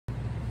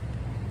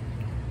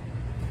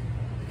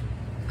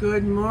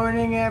Good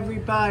morning,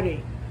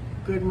 everybody.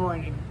 Good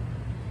morning.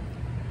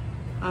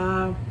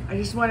 I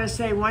just want to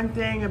say one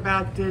thing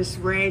about this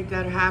raid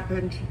that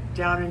happened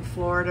down in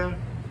Florida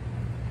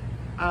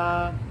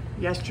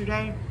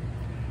yesterday.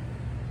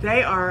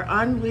 They are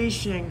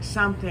unleashing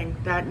something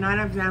that none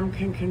of them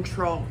can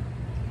control.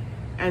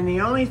 And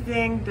the only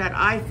thing that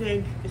I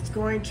think it's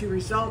going to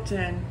result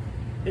in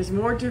is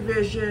more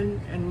division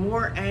and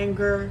more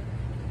anger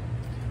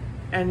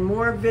and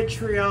more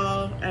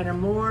vitriol and a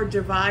more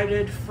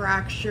divided,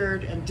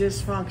 fractured, and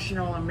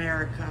dysfunctional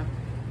America.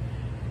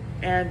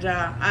 And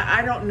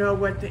I don't know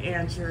what the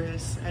answer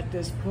is at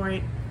this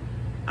point.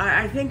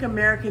 I think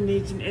America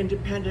needs an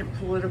independent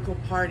political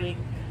party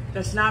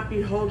that's not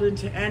beholden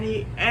to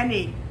any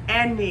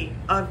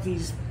of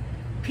these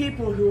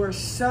people who are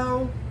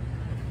so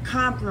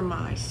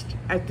compromised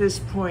at this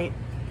point.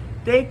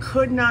 They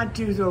could not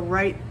do the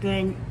right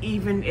thing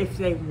even if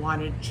they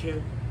wanted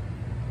to.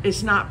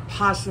 It's not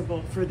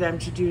possible for them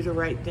to do the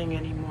right thing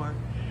anymore.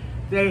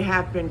 They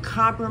have been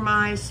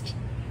compromised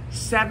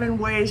 7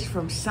 ways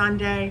from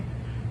Sunday,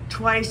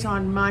 twice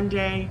on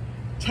Monday,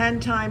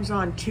 10 times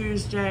on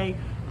Tuesday,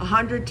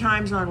 100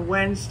 times on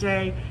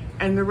Wednesday,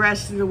 and the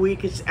rest of the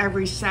week it's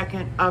every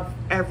second of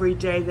every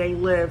day they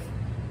live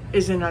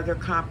is another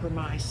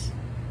compromise.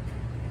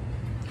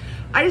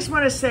 I just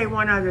want to say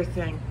one other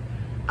thing.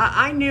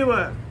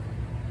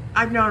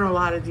 I've known a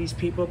lot of these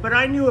people, but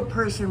I knew a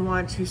person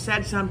once who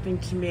said something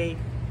to me,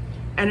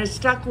 and it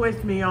stuck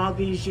with me all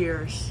these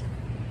years.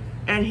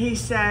 And he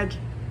said,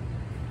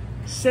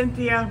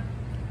 "Cynthia,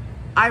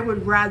 I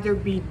would rather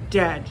be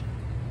dead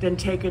than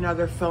take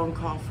another phone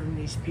call from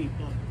these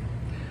people."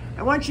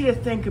 I want you to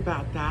think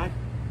about that.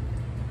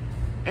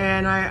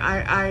 And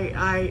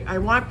I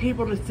want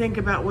people to think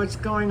about what's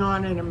going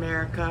on in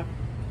America.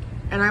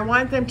 And I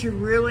want them to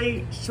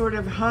really sort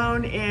of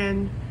hone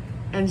in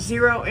and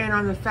zero in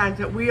on the fact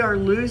that we are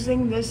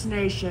losing this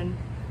nation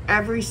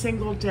every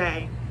single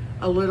day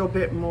a little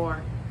bit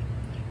more.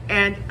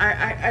 And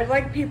I'd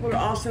like people to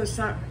also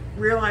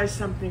realize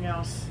something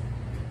else.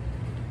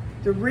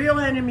 The real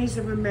enemies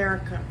of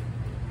America,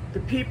 the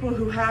people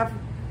who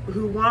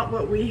want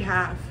what we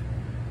have,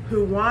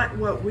 the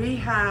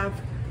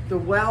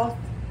wealth,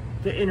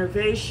 the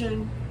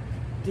innovation,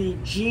 the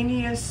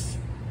genius,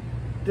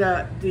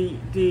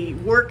 the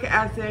work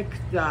ethic,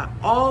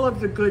 all of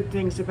the good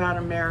things about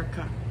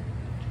America.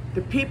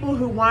 The people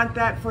who want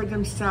that for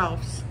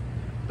themselves,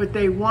 but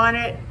they want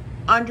it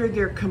under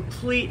their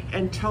complete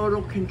and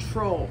total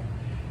control,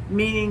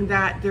 meaning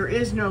that there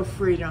is no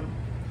freedom.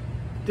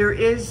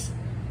 It's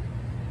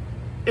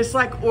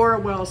like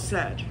Orwell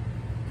said,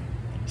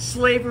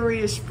 slavery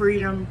is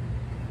freedom,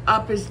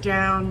 up is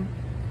down,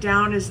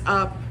 down is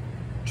up,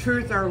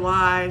 truth are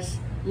lies,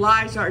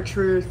 lies are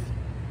truth.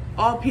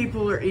 All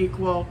people are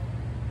equal.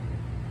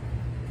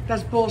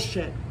 That's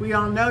bullshit. We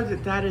all know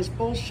that that is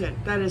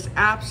bullshit. That is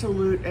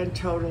absolute and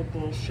total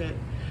bullshit.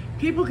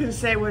 People can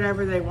say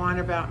whatever they want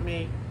about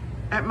me.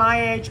 At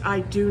my age, I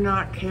do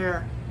not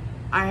care.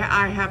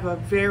 I have a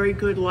very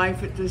good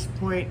life at this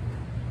point.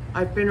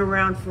 I've been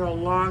around for a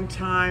long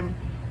time.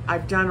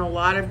 I've done a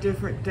lot of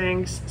different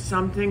things.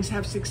 Some things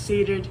have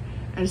succeeded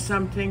and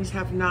some things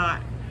have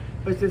not.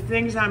 But the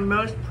things I'm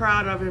most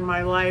proud of in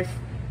my life,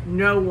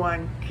 no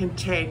one can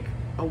take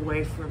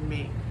away from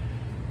me.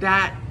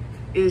 That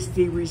is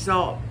the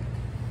result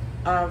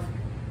of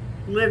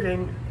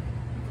living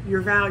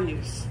your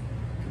values,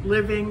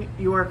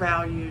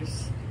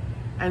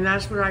 and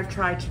that's what I've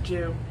tried to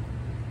do.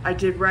 I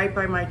did right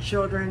by my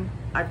children.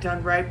 I've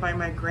done right by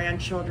my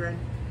grandchildren.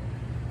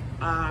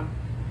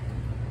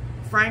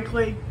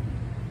 Frankly,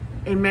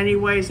 in many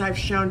ways, I've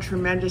shown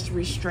tremendous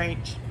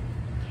restraint.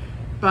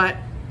 But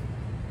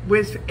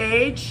with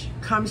age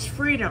comes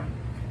freedom.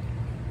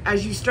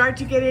 As you start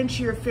to get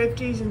into your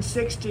 50s and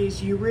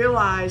 60s, you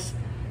realize,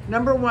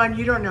 number one,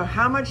 you don't know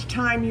how much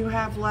time you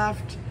have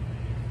left.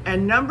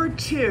 And number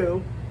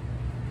two,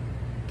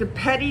 the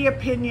petty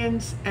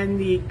opinions and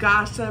the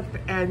gossip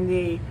and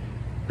the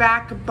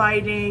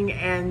backbiting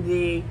and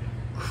the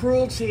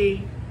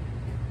cruelty,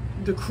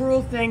 the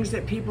cruel things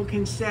that people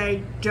can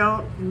say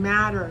don't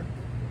matter.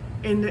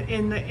 In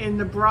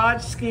the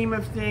broad scheme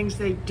of things,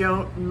 they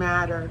don't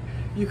matter.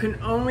 You can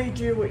only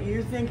do what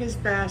you think is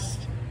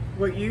best,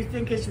 what you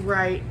think is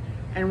right,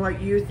 and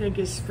what you think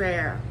is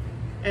fair.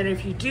 And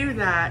if you do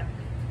that,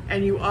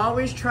 and you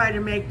always try to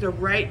make the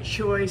right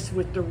choice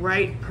with the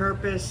right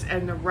purpose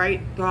and the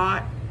right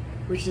thought,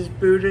 which is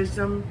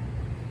Buddhism,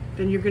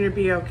 then you're going to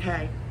be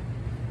okay.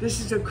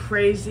 This is a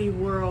crazy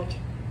world.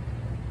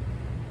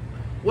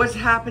 What's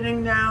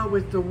happening now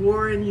with the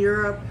war in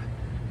Europe,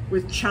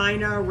 with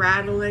China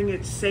rattling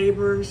its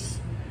sabers,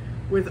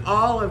 with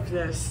all of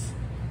this,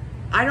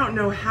 I don't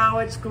know how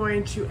it's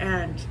going to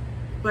end.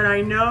 But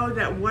I know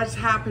that what's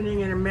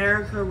happening in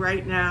America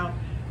right now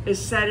is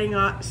setting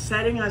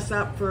us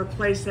up for a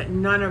place that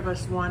none of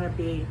us want to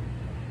be.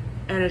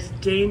 And it's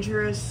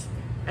dangerous,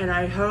 and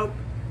I hope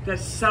that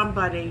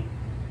somebody,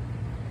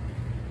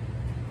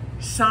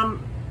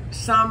 some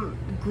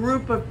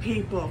group of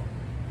people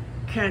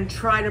can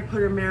try to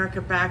put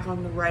America back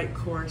on the right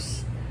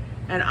course.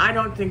 And I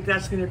don't think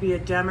that's going to be a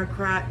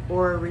Democrat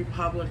or a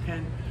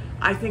Republican.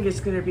 I think it's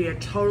going to be a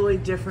totally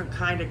different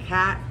kind of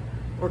cat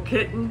or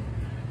kitten.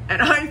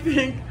 And I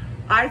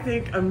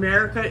think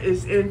America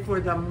is in for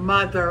the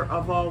mother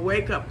of all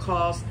wake-up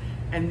calls.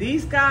 And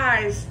these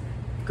guys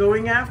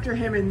going after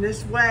him in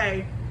this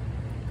way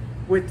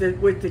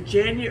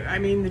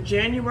the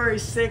January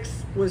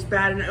 6th was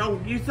bad. And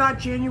oh, you thought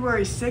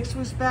January 6th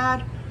was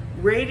bad?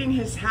 Raiding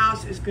his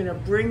house is going to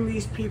bring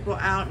these people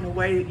out in a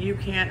way that you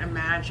can't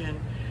imagine.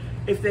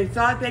 If they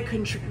thought they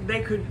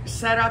could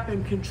set up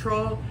and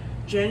control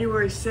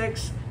January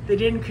 6th, they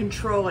didn't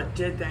control it,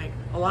 did they?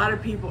 A lot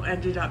of people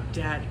ended up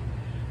dead.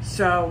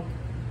 So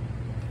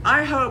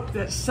I hope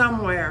that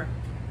somewhere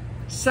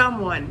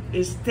someone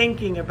is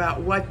thinking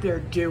about what they're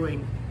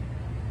doing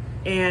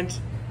and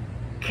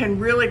can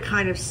really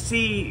kind of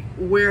see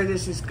where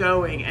this is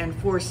going and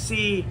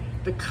foresee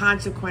the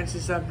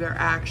consequences of their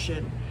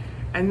action.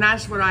 And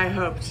that's what I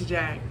hope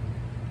today.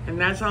 And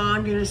that's all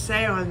I'm going to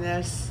say on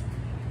this.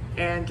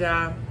 And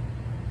I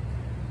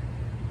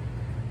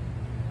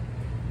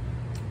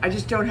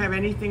just don't have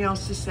anything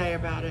else to say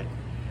about it.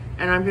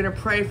 And I'm going to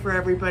pray for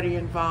everybody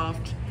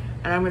involved.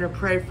 And I'm going to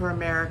pray for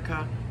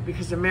America,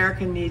 because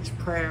America needs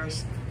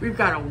prayers. We've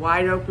got a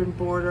wide open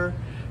border.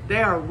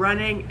 They are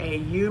running a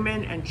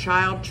human and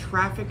child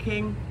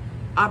trafficking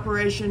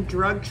operation,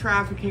 drug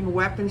trafficking,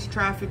 weapons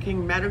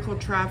trafficking, medical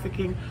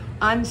trafficking,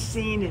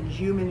 unseen in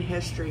human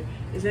history.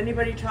 Is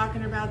anybody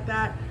talking about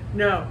that?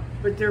 No,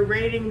 but they're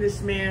raiding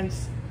this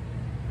man's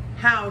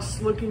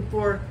house looking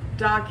for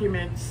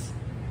documents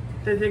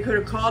that they could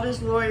have called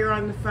his lawyer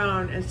on the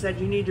phone and said,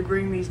 you need to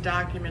bring these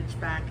documents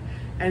back.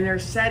 And they're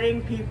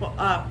setting people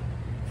up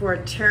for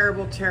a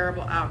terrible,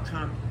 terrible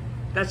outcome.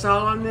 That's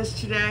all on this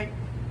today.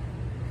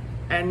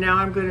 And now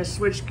I'm going to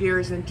switch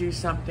gears and do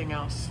something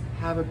else.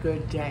 Have a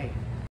good day.